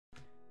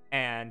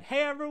And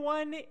hey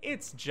everyone,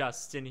 it's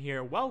Justin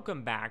here.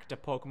 Welcome back to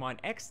Pokemon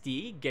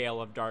XD,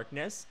 Gale of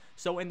Darkness.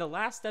 So in the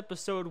last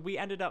episode, we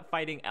ended up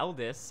fighting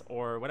Eldis,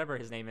 or whatever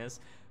his name is,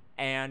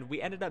 and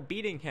we ended up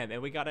beating him,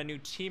 and we got a new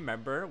team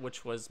member,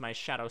 which was my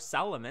Shadow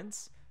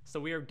Salamence. So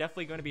we are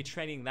definitely going to be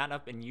training that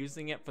up and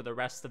using it for the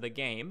rest of the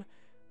game.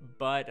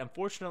 But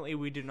unfortunately,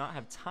 we do not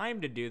have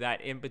time to do that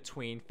in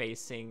between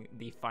facing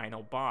the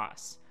final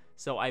boss.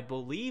 So I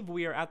believe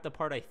we are at the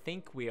part I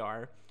think we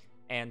are.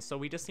 And so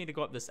we just need to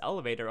go up this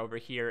elevator over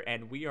here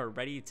and we are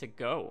ready to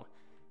go.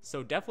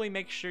 So definitely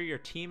make sure your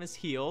team is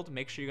healed.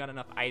 Make sure you got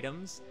enough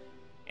items.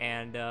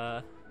 And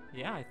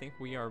yeah, I think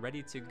we are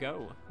ready to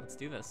go. Let's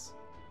do this.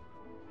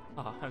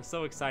 Oh, I'm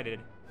so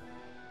excited.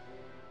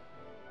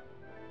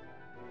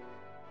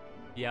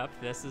 Yep,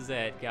 this is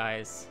it,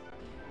 guys.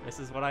 This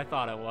is what I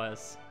thought it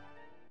was.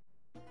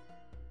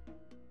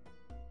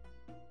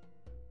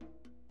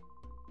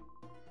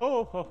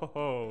 Oh ho ho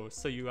ho,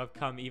 so you have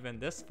come even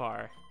this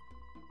far.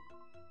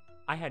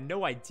 I had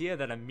no idea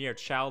that a mere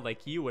child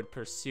like you would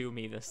pursue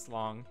me this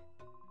long.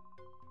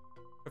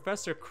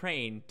 Professor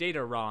Crane, data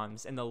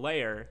ROMs, and the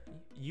lair,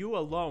 you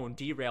alone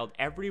derailed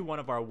every one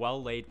of our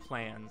well-laid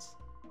plans.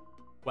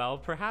 Well,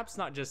 perhaps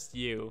not just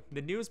you.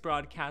 The news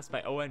broadcast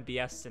by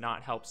ONBS did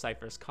not help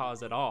Cipher's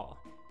cause at all.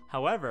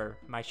 However,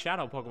 my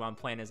Shadow Pokemon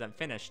plan isn't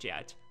finished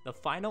yet. The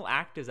final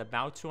act is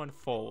about to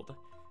unfold.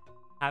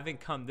 Having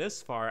come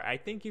this far, I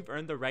think you've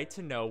earned the right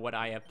to know what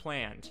I have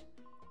planned.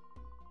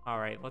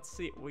 Alright, let's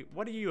see.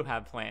 What do you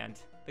have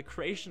planned? The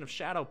creation of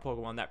Shadow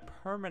Pokemon that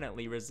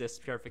permanently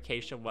resist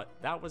purification.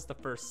 That was the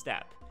first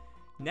step.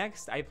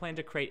 Next, I plan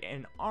to create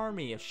an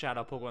army of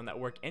Shadow Pokemon that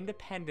work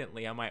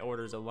independently on my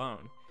orders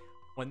alone.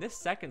 When this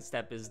second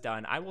step is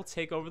done, I will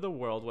take over the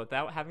world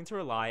without having to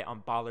rely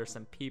on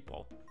bothersome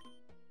people.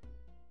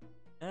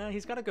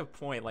 He's got a good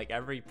point, like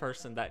every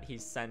person that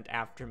he's sent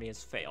after me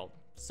has failed.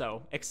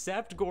 So,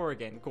 except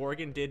Gorgon.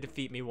 Gorgon did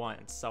defeat me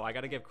once, so I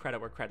gotta give credit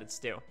where credit's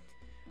due.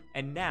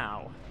 And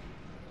now...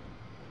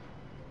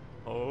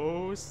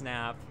 oh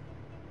snap.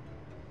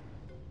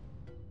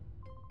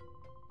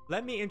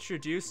 Let me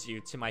introduce you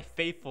to my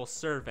faithful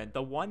servant,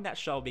 the one that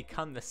shall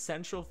become the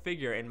central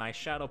figure in my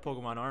Shadow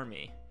Pokemon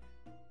army.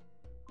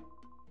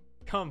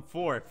 Come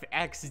forth,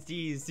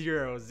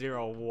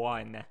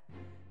 XD001.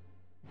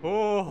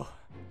 Oh,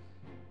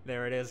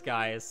 there it is,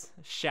 guys.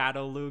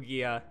 Shadow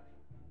Lugia.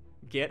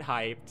 Get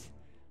hyped.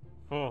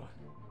 Oh.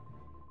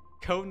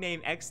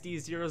 Codename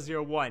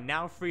XD001,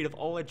 now freed of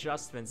all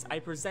adjustments, I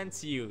present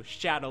to you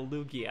Shadow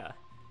Lugia.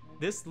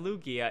 This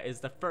Lugia is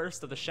the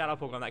first of the Shadow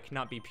Pokemon that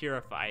cannot be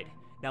purified.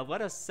 Now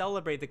let us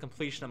celebrate the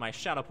completion of my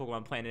Shadow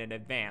Pokemon plan in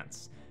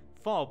advance.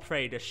 Fall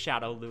prey to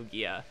Shadow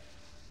Lugia.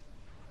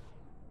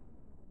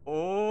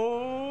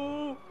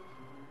 Oh,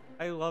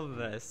 I love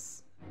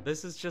this.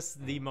 This is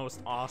just the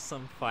most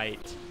awesome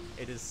fight.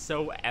 It is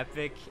so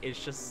epic.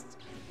 It's just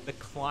the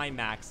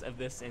climax of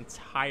this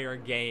entire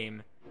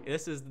game.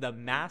 This is the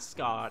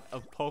mascot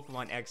of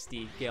Pokemon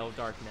XD, Gale of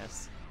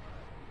Darkness.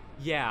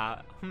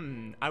 Yeah,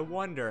 I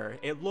wonder.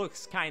 It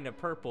looks kind of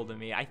purple to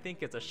me. I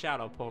think it's a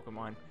Shadow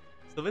Pokemon.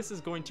 So this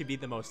is going to be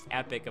the most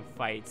epic of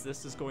fights.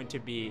 This is going to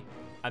be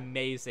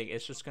amazing.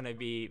 It's just going to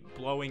be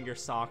blowing your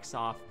socks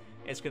off.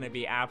 It's going to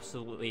be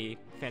absolutely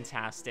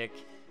fantastic.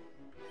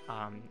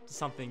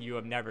 Something you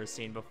have never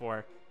seen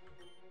before.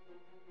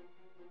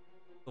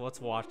 So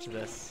let's watch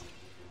this.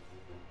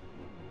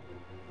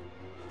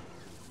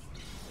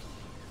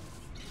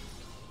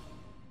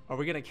 Are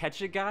we gonna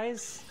catch it,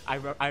 guys?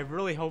 I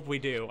really hope we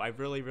do. I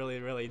really, really,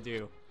 really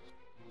do.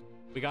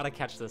 We gotta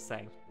catch this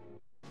thing.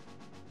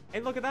 Hey,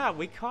 look at that!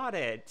 We caught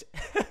it!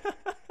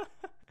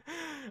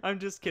 I'm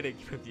just kidding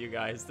with you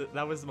guys.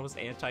 That was the most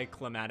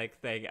anticlimactic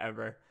thing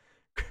ever.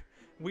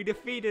 We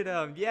defeated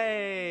him!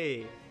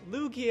 Yay!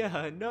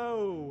 Lugia,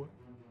 no!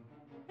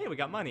 Hey, we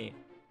got money.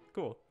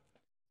 Cool.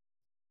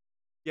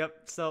 Yep,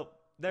 so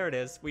there it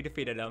is. We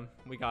defeated him.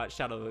 We got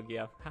Shadow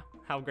Lugia.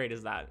 How great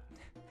is that?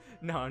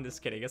 No, I'm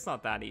just kidding. It's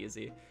not that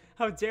easy.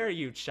 How dare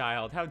you,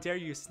 child? How dare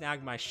you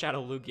snag my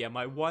Shadow Lugia,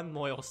 my one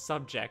loyal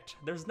subject?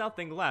 There's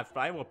nothing left,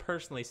 but I will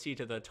personally see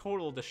to the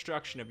total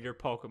destruction of your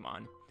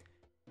Pokemon.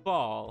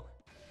 Ball.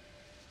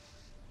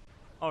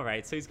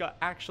 Alright, so he's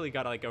actually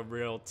got like a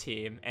real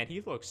team, and he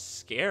looks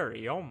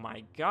scary. Oh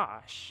my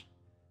gosh.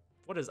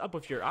 What is up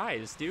with your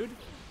eyes, dude?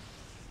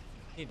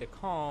 Need to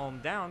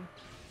calm down.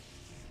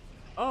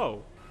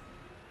 Oh.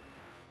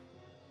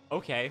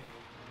 Okay.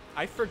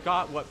 I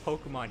forgot what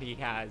Pokemon he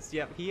has.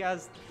 Yep, he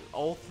has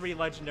all 3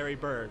 legendary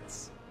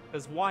birds.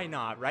 Because why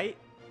not, right?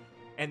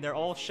 And they're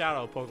all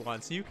Shadow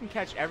Pokemon, so you can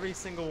catch every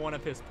single one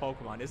of his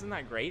Pokemon. Isn't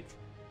that great?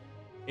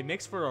 It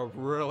makes for a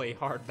really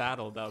hard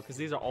battle, though, because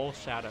these are all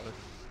Shadows.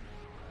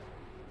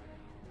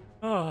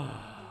 Oh,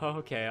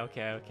 okay.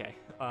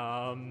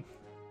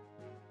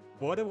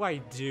 What do I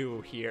do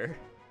here?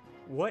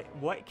 What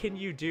can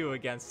you do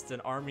against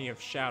an army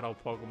of Shadow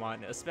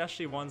Pokemon,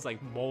 especially ones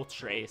like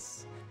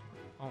Moltres?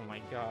 Oh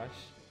my gosh.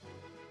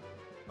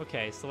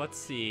 Okay, so let's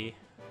see.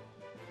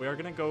 We're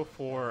gonna go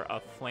for a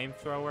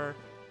flamethrower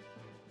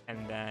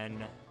and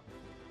then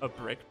a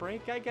brick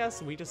break, I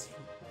guess. We just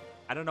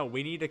I don't know.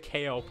 We need a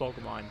KO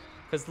Pokemon.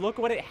 Because look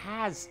what it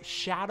has.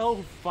 Shadow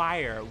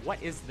Fire.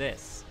 What is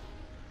this?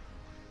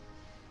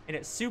 And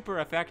it's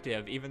super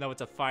effective, even though it's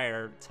a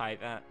fire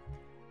type.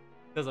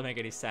 Doesn't make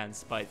any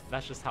sense, but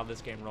that's just how this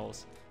game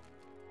rolls.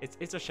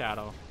 It's a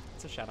shadow.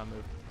 It's a shadow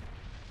move.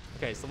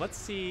 Okay, so let's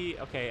see.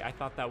 Okay, I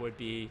thought that would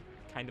be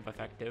kind of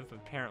effective.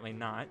 Apparently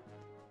not.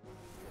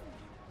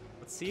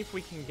 Let's see if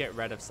we can get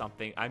rid of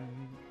something.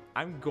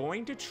 I'm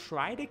going to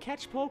try to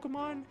catch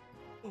Pokemon.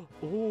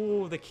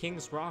 Oh, the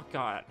King's Rock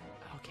got.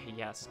 Okay,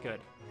 yes, good.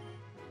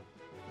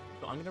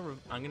 So I'm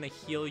gonna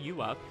heal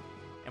you up,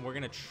 and we're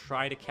gonna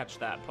try to catch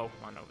that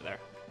Pokemon over there.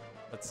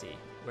 Let's see.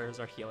 Where's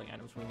our healing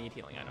items? We need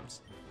healing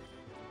items.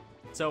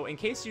 So in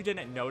case you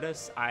didn't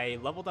notice, I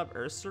leveled up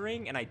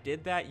Ursaring, and I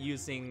did that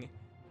using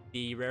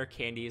the rare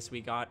candies we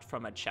got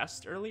from a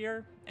chest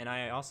earlier, and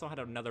I also had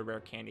another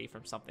rare candy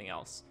from something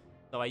else.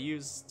 So I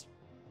used,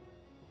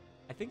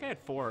 I think I had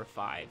 4 or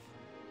 5.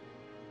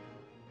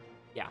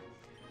 Yeah.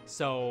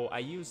 So I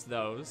used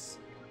those.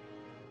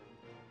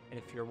 And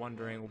if you're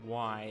wondering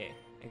why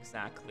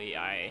exactly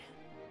I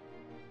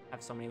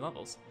have so many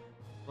levels,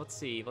 let's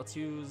see. Let's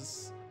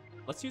use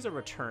a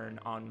return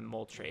on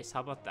Moltres. How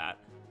about that?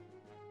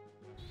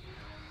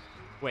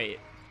 Wait.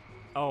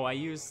 Oh, I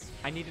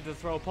needed to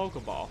throw a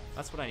Pokeball.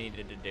 That's what I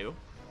needed to do.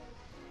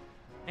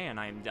 Man,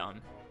 I am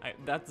dumb.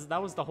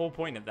 That was the whole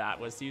point of that,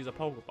 was to use a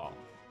Pokeball.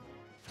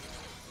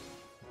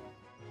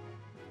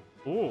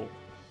 Ooh.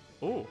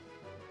 Ooh.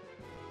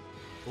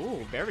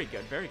 Ooh, very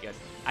good, very good.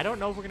 I don't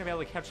know if we're going to be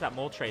able to catch that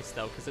Moltres,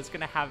 though, because it's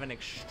going to have an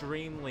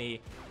extremely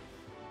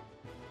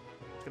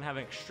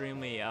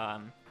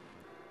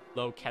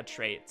low catch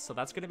rate. So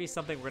that's going to be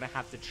something we're going to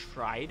have to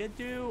try to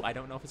do. I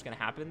don't know if it's going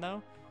to happen,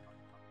 though.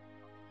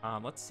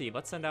 Let's see.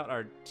 Let's send out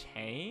our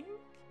tank.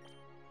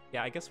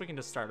 Yeah, I guess we can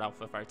just start off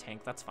with our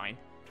tank. That's fine.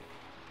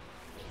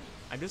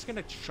 I'm just going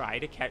to try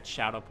to catch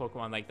Shadow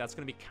Pokemon. Like, that's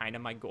going to be kind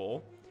of my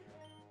goal.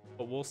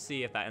 But we'll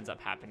see if that ends up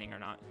happening or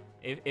not.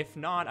 If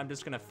not, I'm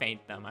just going to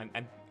feint them.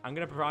 I'm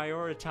going to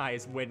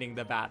prioritize winning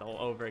the battle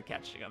over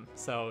catching them.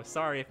 So,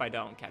 sorry if I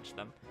don't catch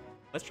them.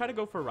 Let's try to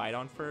go for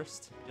Rhydon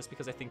first, just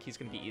because I think he's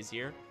going to be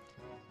easier.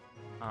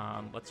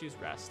 Let's use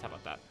Rest. How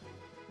about that?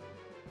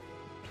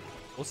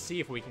 We'll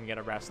see if we can get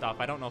a Rest off.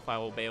 I don't know if I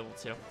will be able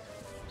to.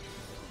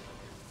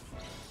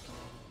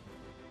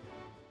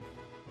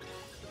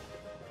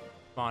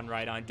 Come on,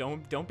 Rhydon.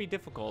 Don't be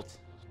difficult.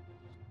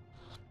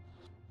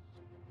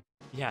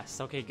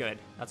 Yes, okay, good.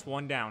 That's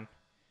one down.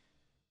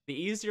 The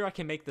easier I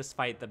can make this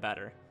fight, the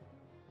better.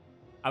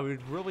 I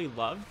would really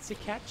love to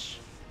catch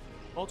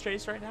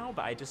Moltres right now,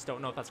 but I just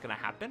don't know if that's going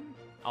to happen.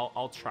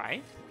 I'll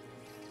try.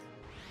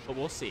 But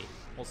we'll see.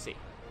 We'll see.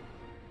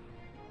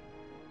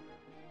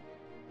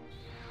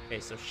 Okay,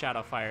 so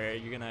Shadow Fire. Are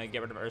you going to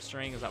get rid of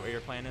Ursaring? Is that what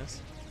your plan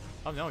is?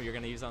 Oh, no, you're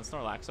going to use it on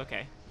Snorlax.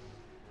 Okay.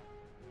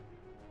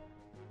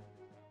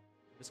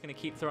 Just going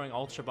to keep throwing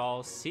Ultra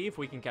Balls. See if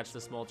we can catch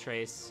this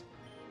Moltres.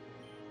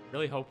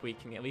 Really hope we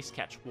can at least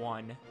catch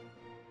one.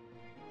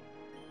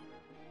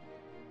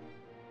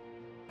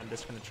 I'm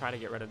just going to try to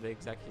get rid of the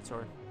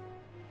Executor.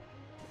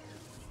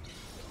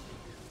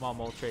 Come on,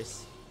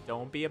 Moltres.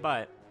 Don't be a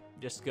butt.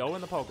 Just go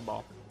in the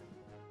Pokeball.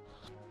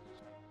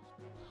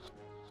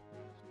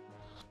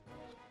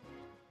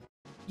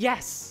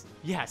 Yes!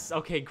 Yes!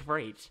 Okay,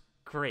 great.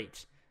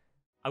 Great.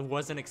 I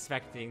wasn't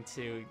expecting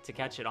to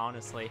catch it,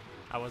 honestly.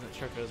 I wasn't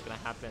sure if it was going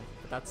to happen.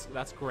 But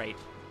that's great.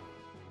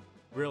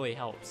 Really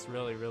helps.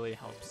 Really, really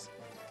helps.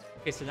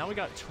 Okay, so now we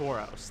got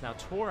Tauros. Now,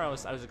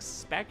 Tauros, I was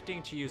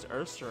expecting to use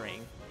Ursaring.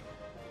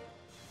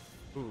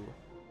 Ooh.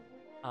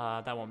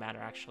 That won't matter,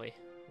 actually.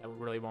 That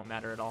really won't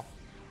matter at all.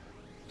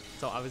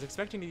 So I was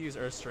expecting to use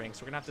Ursaring,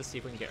 so we're going to have to see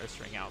if we can get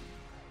Ursaring out.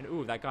 And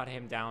ooh, that got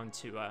him down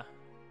to a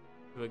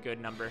good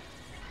number.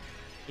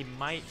 He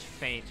might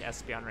feint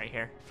Espeon right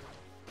here.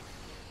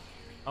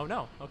 Oh,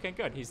 no. Okay,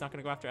 good. He's not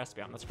going to go after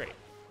Espeon. That's great.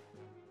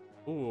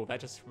 Ooh, that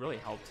just really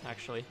helped,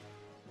 actually.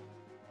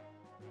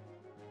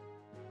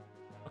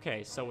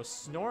 Okay, so with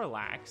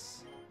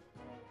Snorlax,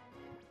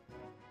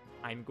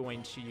 I'm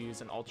going to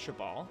use an Ultra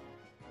Ball.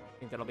 I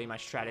think that'll be my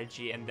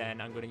strategy, and then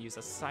I'm going to use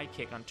a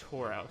Psychic on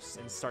Tauros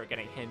and start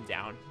getting him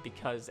down,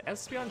 because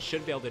Espeon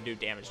should be able to do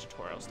damage to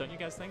Tauros, don't you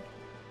guys think?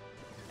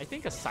 I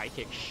think a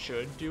Psychic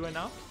should do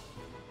enough,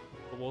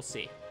 but we'll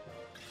see.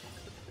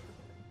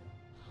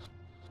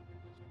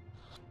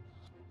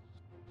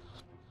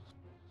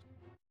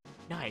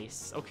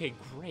 Nice. Okay,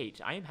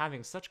 great. I am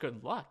having such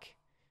good luck.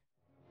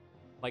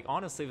 Like,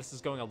 honestly, this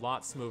is going a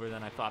lot smoother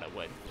than I thought it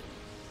would.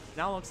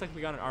 Now it looks like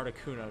we got an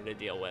Articuno to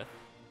deal with.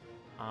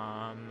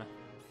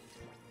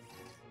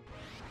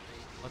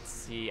 Let's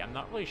see. I'm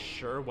not really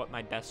sure what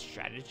my best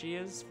strategy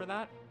is for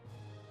that.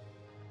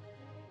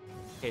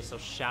 Okay, so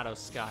Shadow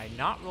Sky.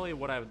 Not really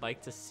what I would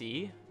like to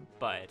see,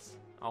 but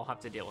I'll have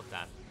to deal with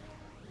that.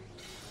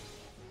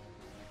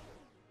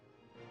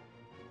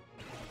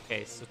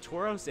 Okay, so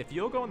Tauros, if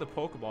you'll go in the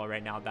Pokeball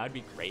right now, that would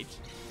be great.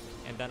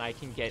 And then I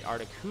can get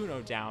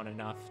Articuno down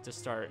enough to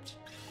start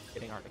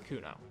getting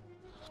Articuno.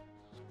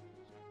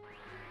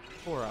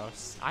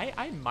 Tauros.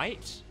 I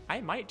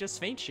might just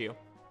feint you.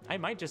 I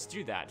might just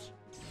do that.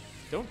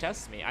 Don't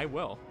test me, I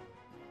will.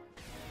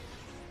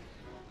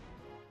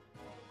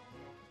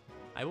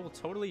 I will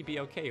totally be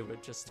okay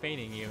with just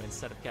feigning you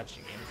instead of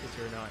catching you, because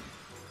you're not.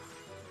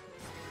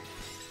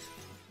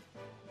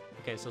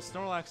 Okay, so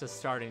Snorlax is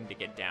starting to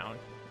get down.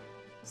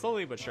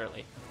 Slowly but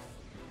surely.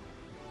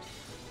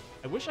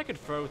 I wish I could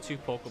throw 2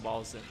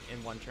 Pokeballs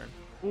in one turn.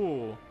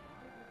 Ooh.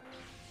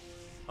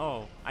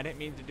 Oh, I didn't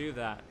mean to do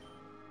that.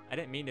 I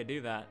didn't mean to do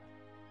that.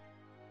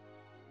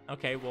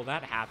 Okay, well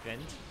that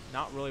happened.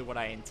 Not really what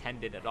I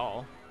intended at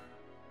all.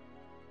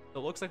 It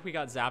looks like we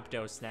got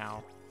Zapdos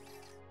now.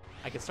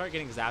 I can start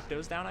getting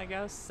Zapdos down, I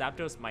guess.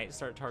 Zapdos might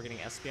start targeting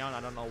Espeon.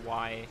 I don't know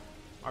why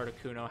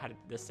Articuno had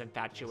this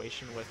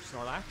infatuation with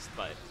Snorlax,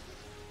 but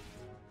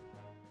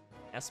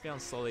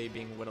Espeon's slowly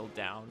being whittled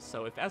down.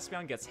 So if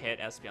Espeon gets hit,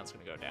 Espeon's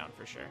going to go down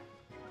for sure.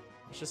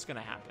 It's just going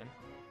to happen.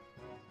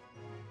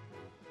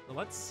 So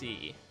let's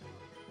see.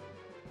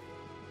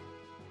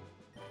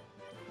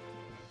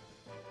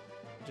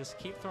 Just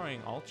keep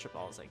throwing Ultra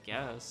Balls, I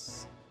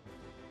guess.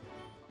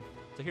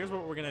 So here's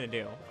what we're going to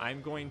do.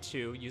 I'm going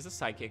to use a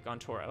Psychic on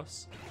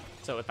Tauros.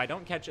 So if I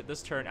don't catch it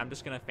this turn, I'm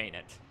just going to feint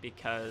it,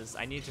 because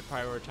I need to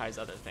prioritize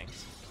other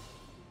things.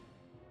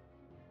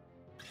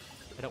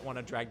 I don't want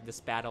to drag this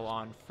battle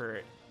on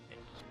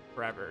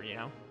forever, you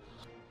know?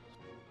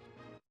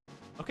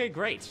 Okay,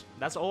 great.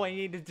 That's all I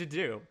needed to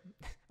do.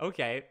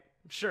 Okay,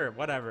 sure,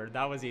 whatever.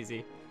 That was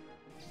easy.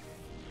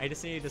 I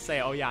just needed to say,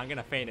 oh yeah, I'm going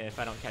to feint it if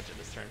I don't catch it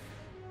this turn.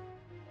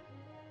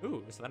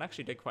 Ooh, so that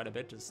actually did quite a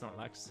bit to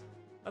Snorlax.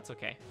 That's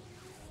okay.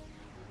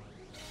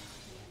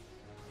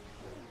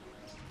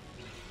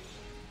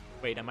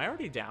 Wait, am I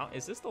already down?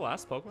 Is this the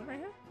last Pokemon right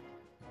here?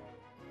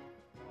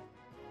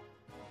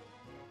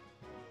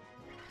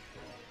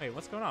 Wait,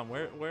 what's going on?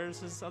 Where's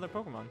his other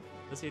Pokemon?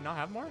 Does he not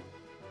have more?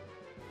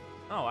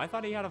 Oh, I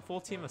thought he had a full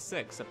team of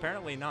 6.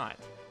 Apparently not.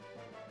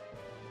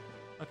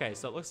 Okay,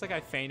 so it looks like I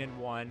feinted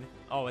 1.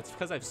 Oh, it's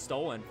because I've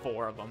stolen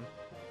 4 of them.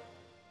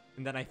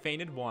 And then I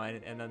feinted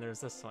 1, and then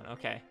there's this one.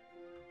 Okay.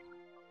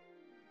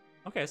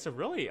 Okay, so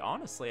really,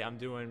 honestly, I'm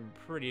doing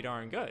pretty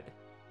darn good.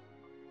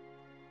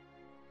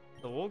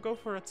 So we'll go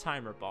for a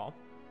Timer Ball.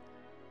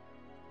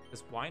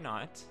 Because why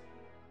not?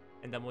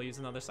 And then we'll use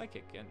another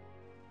Psychic. And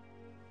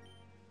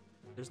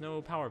there's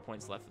no power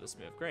points left for this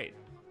move. Great.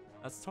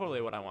 That's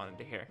totally what I wanted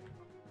to hear.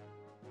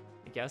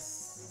 I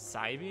guess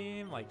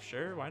Psybeam? Like,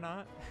 sure, why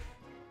not?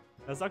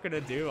 That's not going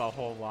to do a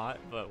whole lot,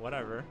 but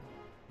whatever.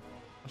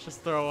 Let's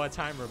just throw a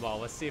Timer Ball.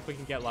 Let's see if we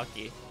can get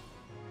lucky.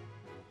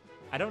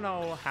 I don't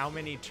know how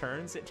many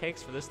turns it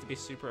takes for this to be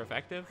super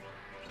effective.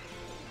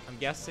 I'm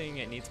guessing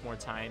it needs more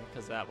time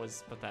because that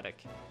was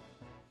pathetic.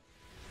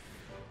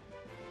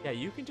 Yeah,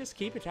 you can just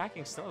keep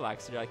attacking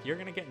Snorlax. You're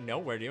going to get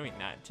nowhere doing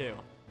that too.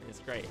 It's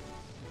great.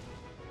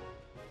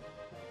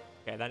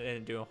 Okay, that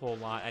didn't do a whole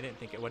lot. I didn't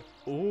think it would.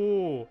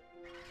 Ooh.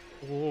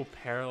 Ooh,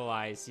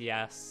 Paralyze.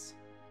 Yes.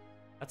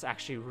 That's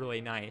actually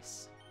really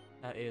nice.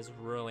 That is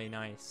really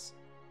nice.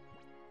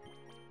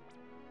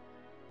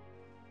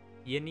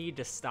 You need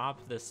to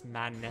stop this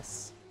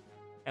madness.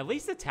 At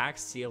least attack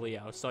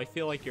Celio, so I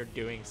feel like you're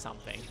doing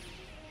something.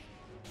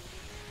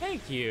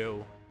 Thank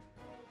you.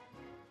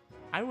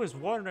 I was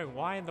wondering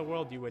why in the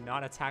world you would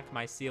not attack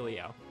my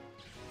Celio.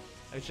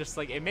 It's just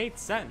like, it made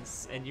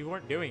sense, and you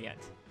weren't doing it.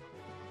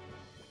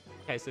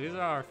 Okay, so these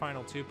are our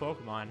final 2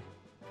 Pokemon.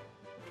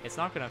 It's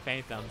not going to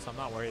feint them, so I'm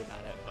not worried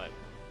about it, but...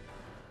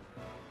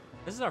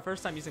 This is our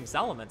first time using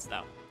Salamence,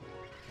 though.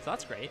 So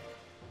that's great.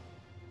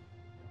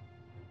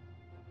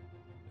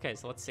 Okay,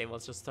 so let's see.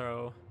 Let's just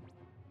throw...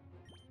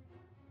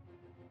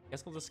 I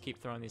guess we'll just keep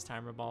throwing these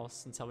Timer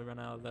Balls until we run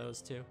out of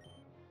those, too.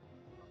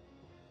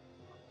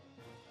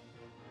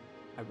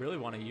 I really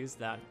want to use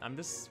that. I'm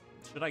just...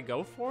 Should I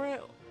go for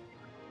it?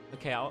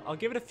 Okay, I'll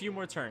give it a few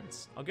more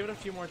turns. I'll give it a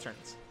few more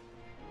turns.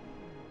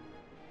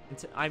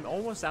 I'm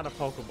almost out of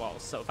Pokeballs,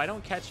 so if I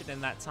don't catch it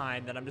in that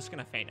time, then I'm just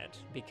going to feint it.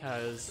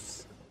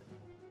 Because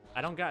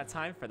I don't got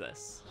time for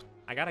this.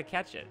 I got to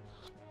catch it.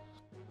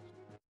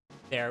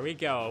 There we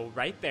go.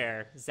 Right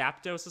there.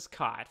 Zapdos is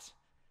caught.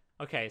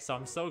 Okay, so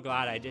I'm so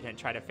glad I didn't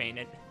try to feint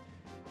it.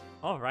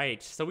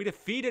 Alright, so we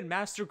defeated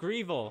Master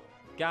Greevil.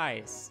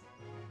 Guys,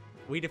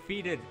 we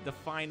defeated the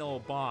final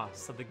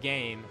boss of the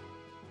game.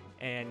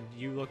 And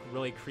you look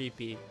really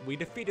creepy. We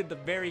defeated the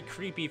very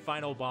creepy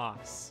final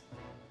boss.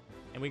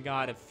 And we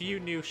got a few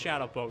new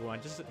Shadow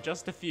Pokemon.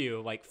 Just a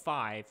few, like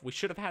 5. We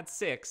should have had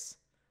 6.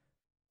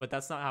 But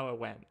that's not how it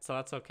went, so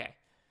that's okay.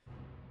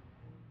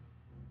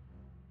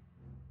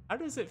 How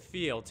does it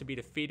feel to be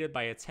defeated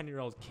by a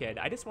 10-year-old kid?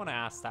 I just want to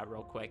ask that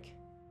real quick.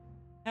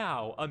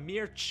 How? A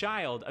mere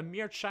child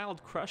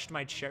crushed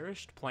my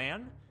cherished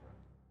plan?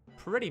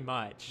 Pretty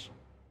much.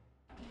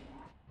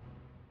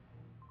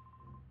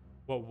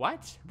 Well,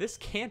 what? This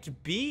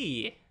can't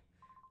be.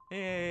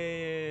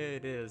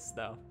 It is,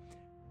 though.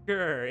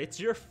 Sure, it's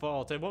your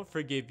fault. I won't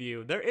forgive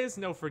you. There is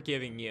no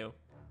forgiving you.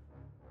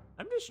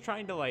 I'm just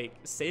trying to, like,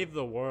 save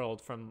the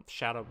world from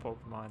Shadow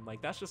Pokemon.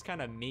 Like, that's just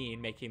kind of mean,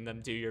 making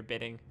them do your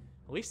bidding.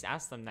 At least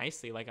ask them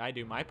nicely like I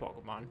do my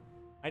Pokemon.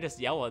 I just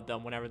yell at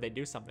them whenever they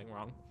do something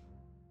wrong.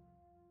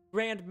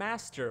 Grand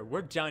Master,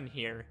 we're done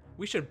here.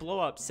 We should blow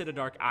up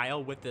Citadark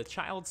Isle with the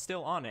child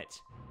still on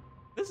it.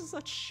 This is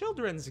a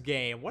children's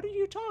game. What are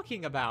you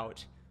talking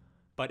about?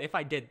 But if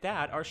I did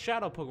that, our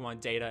shadow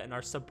Pokemon data and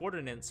our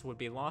subordinates would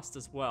be lost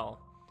as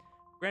well.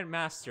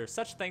 Grandmaster,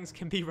 such things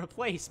can be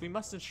replaced. We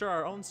must ensure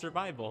our own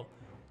survival.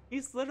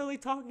 He's literally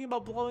talking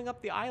about blowing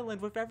up the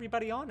island with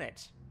everybody on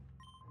it.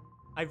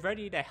 I've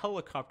readied a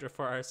helicopter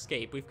for our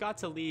escape. We've got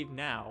to leave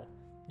now.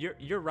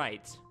 You're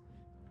right.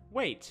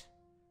 Wait.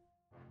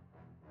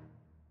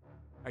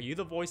 Are you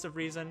the voice of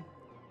reason?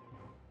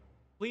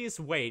 Please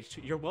wait.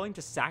 You're willing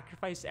to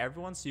sacrifice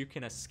everyone so you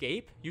can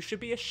escape? You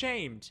should be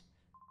ashamed.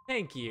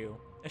 Thank you.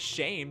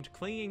 Ashamed?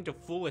 Clinging to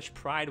foolish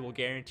pride will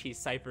guarantee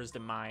Cipher's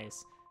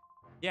demise.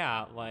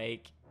 Yeah,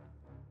 like...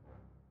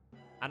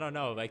 I don't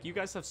know, like, you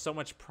guys have so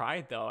much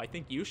pride, though. I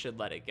think you should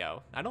let it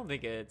go. I don't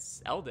think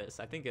it's Eldis.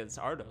 I think it's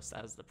Ardos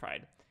that has the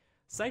pride.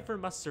 Cipher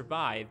must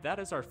survive. That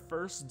is our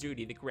first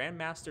duty. The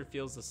Grandmaster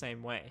feels the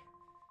same way.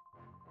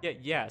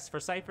 Yet, yes, for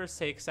Cipher's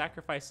sake,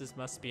 sacrifices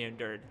must be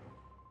endured.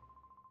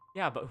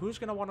 Yeah, but who's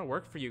gonna want to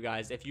work for you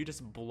guys if you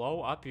just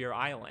blow up your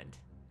island?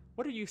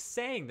 What are you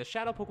saying? The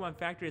Shadow Pokemon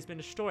Factory has been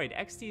destroyed.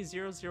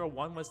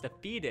 XT001 was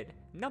defeated.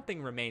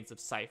 Nothing remains of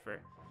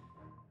Cipher.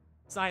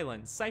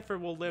 Silence. Cipher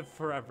will live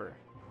forever.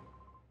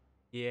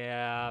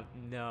 Yeah,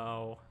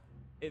 no.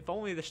 If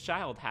only this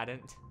child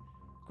hadn't.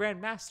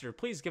 Grandmaster,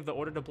 please give the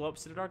order to blow up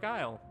Citadark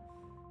Isle.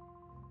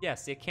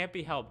 Yes, it can't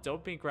be helped.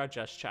 Don't begrudge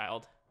us,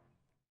 child.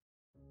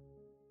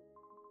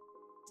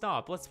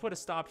 Stop. Let's put a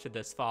stop to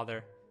this,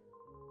 Father.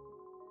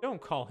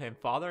 Don't call him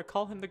Father.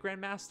 Call him the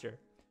Grandmaster.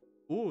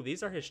 Ooh,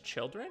 these are his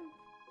children?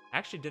 I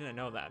actually didn't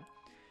know that.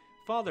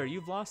 Father,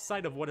 you've lost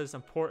sight of what is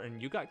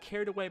important. You got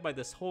carried away by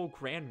this whole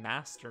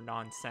Grandmaster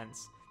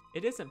nonsense.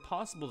 It isn't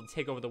possible to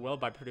take over the world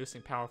by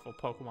producing powerful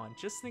Pokemon.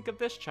 Just think of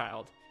this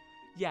child.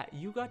 Yeah,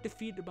 you got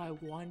defeated by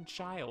one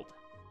child.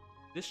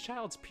 This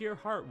child's pure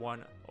heart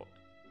won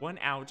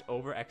out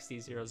over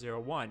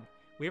XD001.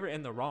 We were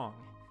in the wrong.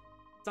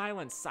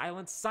 Silence,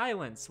 silence,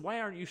 silence! Why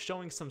aren't you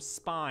showing some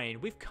spine?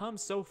 We've come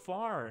so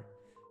far.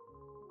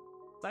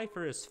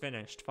 Cipher is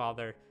finished,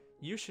 Father.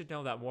 You should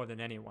know that more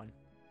than anyone.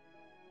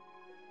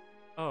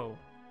 Oh.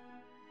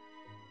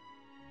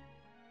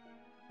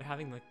 They're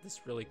having like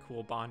this really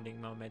cool bonding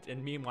moment,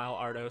 and meanwhile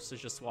Ardos is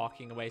just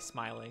walking away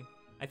smiling.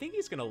 I think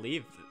he's gonna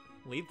leave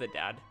the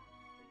dad.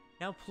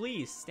 Now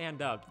please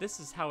stand up. This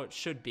is how it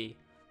should be.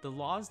 The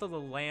laws of the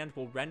land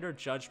will render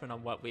judgment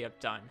on what we have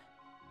done.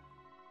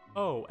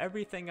 Oh,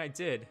 everything I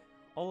did.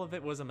 All of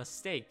it was a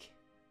mistake.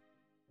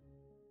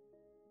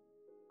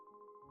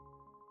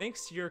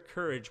 Thanks to your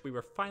courage, we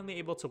were finally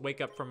able to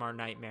wake up from our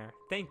nightmare.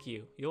 Thank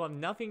you. You'll have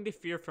nothing to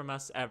fear from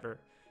us ever.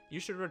 You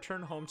should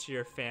return home to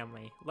your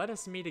family. Let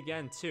us meet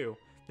again, too.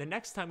 The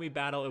next time we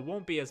battle, it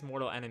won't be as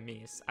mortal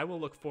enemies. I will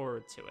look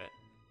forward to it.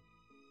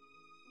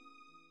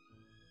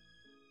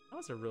 That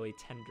was a really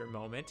tender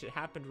moment. It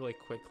happened really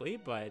quickly,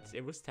 but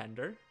it was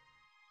tender.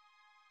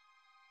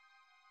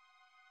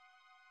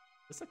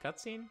 Is this a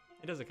cutscene?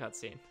 It is a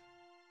cutscene.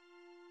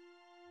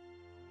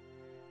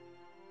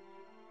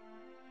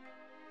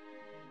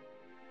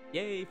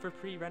 Yay for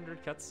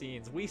pre-rendered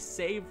cutscenes. We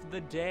saved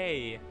the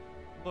day.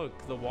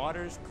 Look, the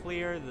water's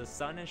clear, the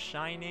sun is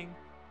shining.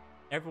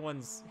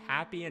 Everyone's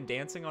happy and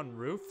dancing on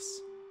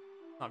roofs.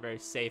 Not very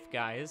safe,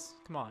 guys.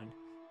 Come on.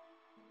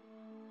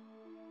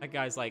 That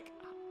guy's like,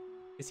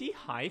 is he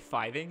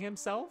high-fiving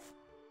himself?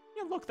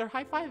 Yeah, look, they're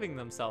high-fiving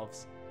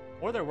themselves.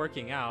 Or they're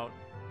working out.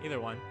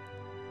 Either one.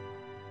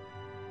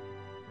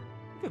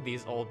 Look at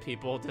these old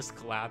people just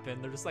clapping.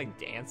 They're just like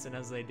dancing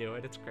as they do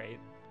it. It's great.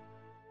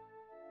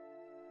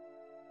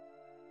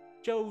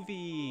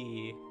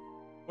 Jovi!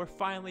 We're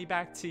finally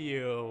back to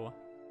you.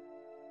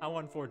 How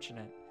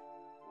unfortunate.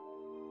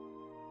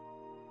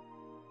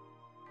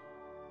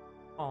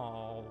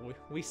 Oh,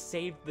 we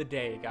saved the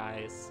day,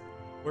 guys.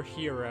 We're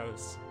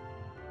heroes.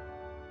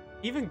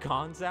 Even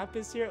Gonzap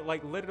is here.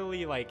 Like,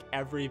 literally, like,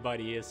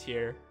 everybody is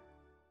here.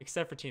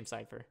 Except for Team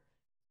Cipher.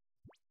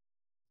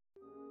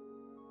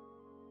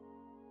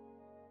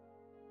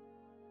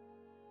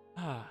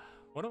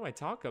 What do I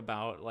talk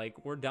about?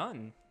 Like, we're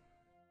done.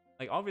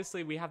 Like,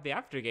 obviously, we have the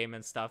aftergame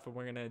and stuff, and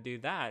we're gonna do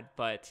that,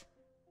 but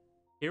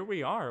here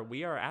we are.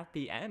 We are at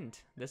the end.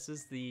 This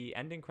is the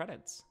ending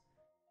credits.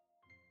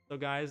 So,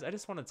 guys, I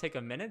just want to take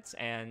a minute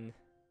and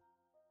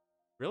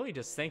really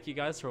just thank you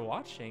guys for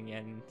watching,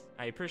 and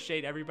I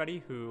appreciate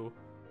everybody who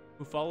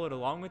followed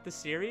along with the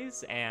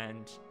series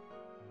and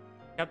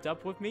kept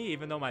up with me,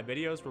 even though my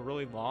videos were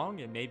really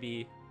long and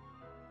maybe,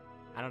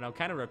 I don't know,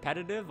 kind of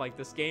repetitive. Like,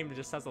 this game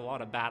just has a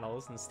lot of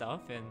battles and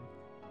stuff, and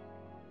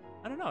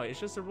I don't know, it's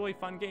just a really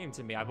fun game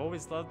to me. I've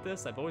always loved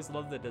this. I've always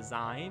loved the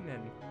design,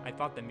 and I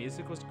thought the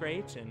music was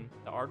great and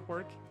the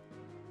artwork.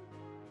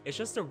 It's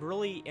just a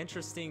really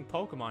interesting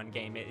Pokemon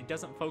game. It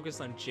doesn't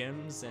focus on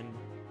gyms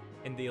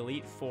and the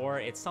Elite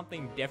Four. It's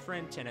something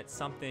different, and it's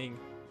something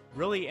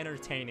really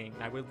entertaining.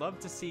 I would love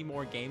to see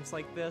more games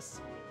like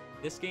this.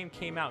 This game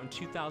came out in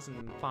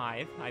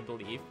 2005, I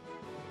believe.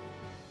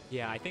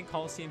 Yeah, I think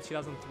Coliseum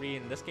 2003,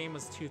 and this game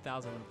was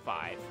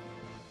 2005.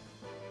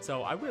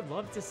 So I would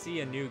love to see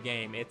a new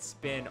game. It's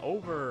been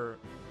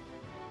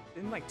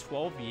like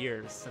 12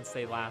 years since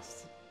they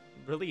last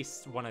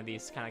released one of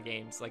these kind of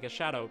games, like a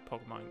Shadow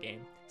Pokemon game.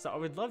 So I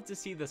would love to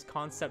see this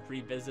concept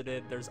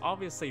revisited. There's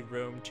obviously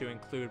room to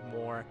include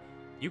more.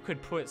 You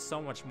could put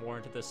so much more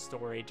into this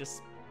story.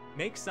 Just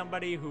make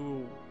somebody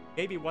who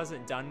maybe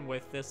wasn't done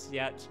with this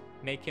yet,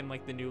 make him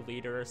like the new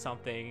leader or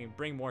something,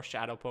 bring more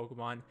Shadow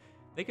Pokemon.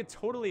 They could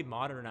totally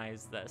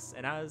modernize this.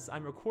 And as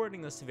I'm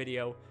recording this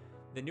video,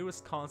 the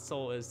newest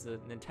console is the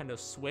Nintendo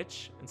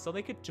Switch, and so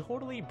they could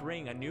totally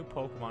bring a new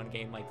Pokemon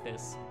game like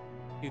this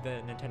to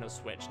the Nintendo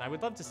Switch. And I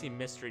would love to see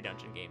Mystery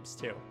Dungeon games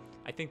too.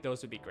 I think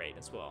those would be great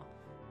as well.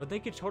 But they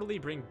could totally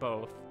bring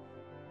both,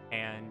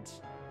 and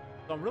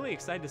so I'm really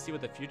excited to see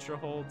what the future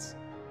holds.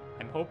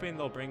 I'm hoping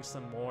they'll bring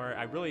some more.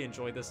 I really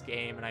enjoyed this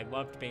game, and I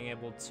loved being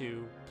able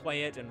to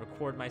play it and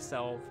record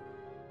myself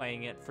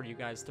playing it for you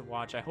guys to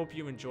watch. I hope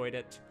you enjoyed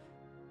it.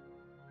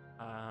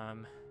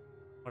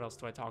 What else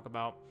do I talk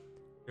about?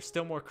 There's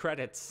still more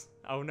credits.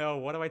 Oh no,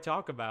 what do I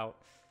talk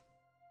about?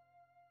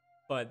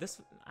 But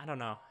this, I don't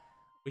know.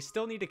 We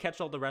still need to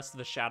catch all the rest of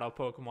the Shadow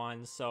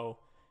Pokemon, so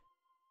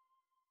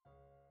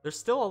there's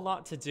still a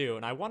lot to do,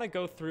 and I want to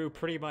go through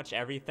pretty much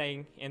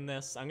everything in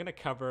this. I'm going to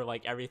cover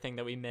like everything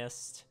that we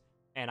missed,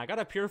 and I got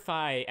to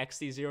purify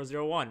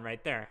XD001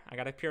 right there. I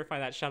got to purify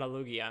that Shadow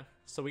Lugia.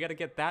 So we got to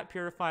get that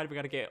purified. We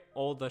got to get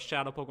all the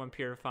Shadow Pokemon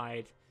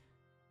purified.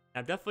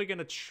 I'm definitely going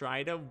to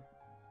try to,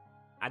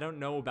 I don't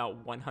know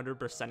about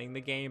 100%ing the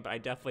game, but I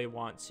definitely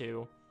want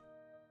to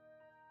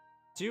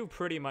do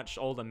pretty much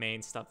all the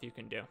main stuff you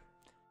can do.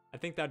 I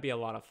think that'd be a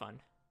lot of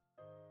fun.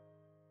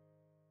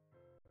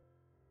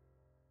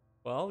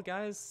 Well,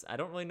 guys, I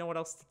don't really know what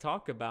else to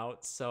talk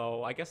about,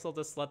 so I guess I'll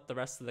just let the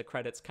rest of the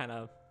credits kind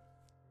of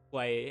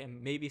play,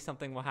 and maybe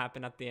something will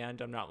happen at the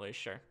end. I'm not really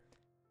sure.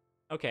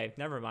 Okay,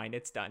 never mind.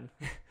 It's done.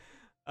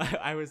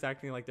 I was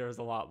acting like there was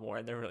a lot more,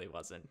 and there really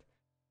wasn't.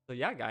 So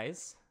yeah,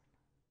 guys.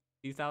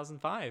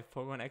 2005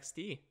 Pokemon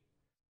XD.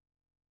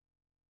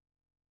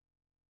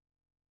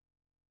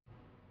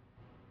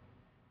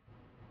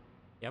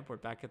 Yep, we're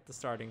back at the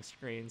starting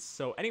screen.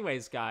 So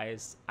anyways,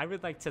 guys, I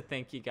would like to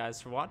thank you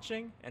guys for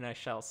watching, and I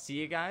shall see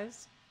you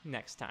guys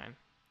next time.